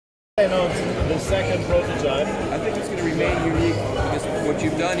You know, it's the second prototype. I think it's going to remain unique because what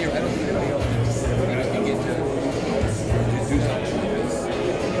you've done here, I don't think anybody else can get to do something like this.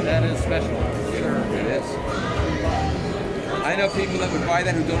 That is special. Sure, it is. I know people that would buy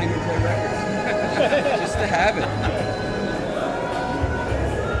that who don't even play records. Just to have it.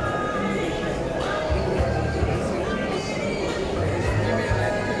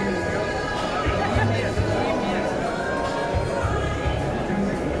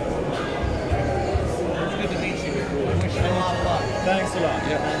 Thanks a lot.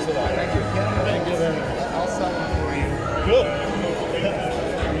 Yeah, thanks a lot. Thank you. Thank you very much. I'll sell them for you. Good.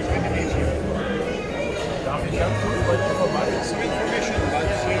 Good to meet you. Some information about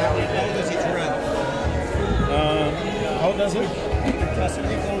how does it run? How does it?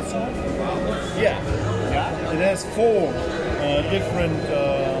 Ultrasonic also? Yeah. Yeah. It has four different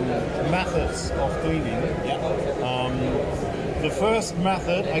methods of cleaning. The first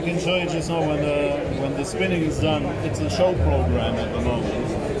method I can show you just now when the spinning is done. It's a show program at the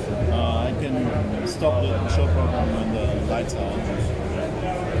moment. I can stop the show program when the lights are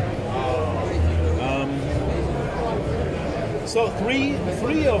on. So three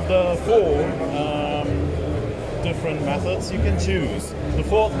of the four different methods you can choose. The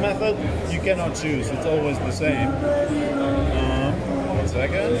fourth method you cannot choose. It's always the same. 1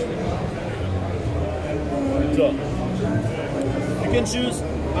 second. So. You can choose,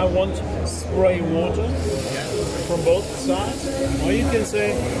 I want spray water from both sides, or you can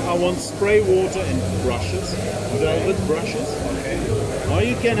say, I want spray water in brushes, velvet brushes, or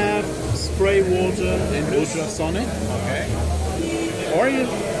you can have spray water in ultrasonic, or you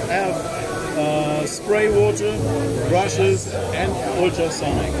have spray water, brushes, and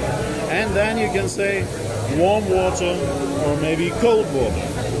ultrasonic. And then you can say warm water or maybe cold water.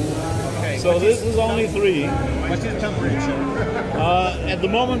 So this is only three. What is the temperature? At the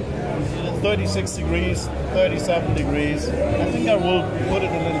moment, 36 degrees, 37 degrees. I think I will put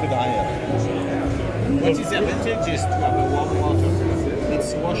it a little bit higher. What is the advantages to have a warm water?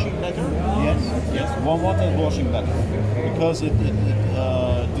 It's washing better? Yes. Warm water is washing better because it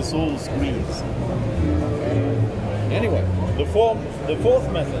dissolves grease. Anyway, the fourth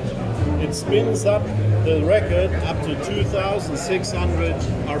method, it spins up the record up to 2,600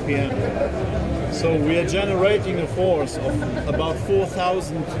 RPM. So we are generating a force of about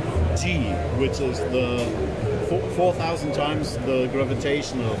 4,000 G, which is the 4,000 times the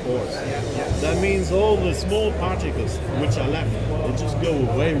gravitational force. That means all the small particles which are left, they just go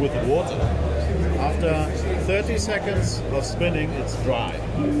away with the water. After 30 seconds of spinning, it's dry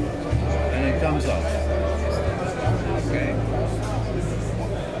and it comes up. Okay.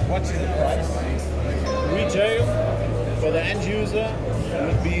 What's the price? Retail for the end user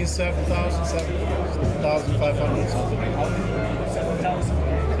would be 7,000, 7,500 something. 7,000?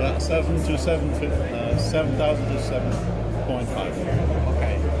 Yeah, 7,000 to 7.5.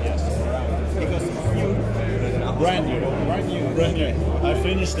 Okay, yes. Because it's new. Brand new. Brand new. Brand new. I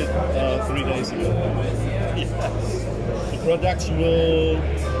finished it 3 days ago. Yes. The production will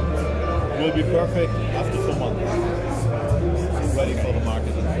be perfect after 4 months. Ready for the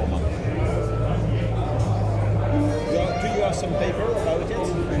market in 4 months. Do you have some paper about it?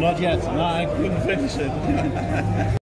 Not yet. No, I couldn't finish it.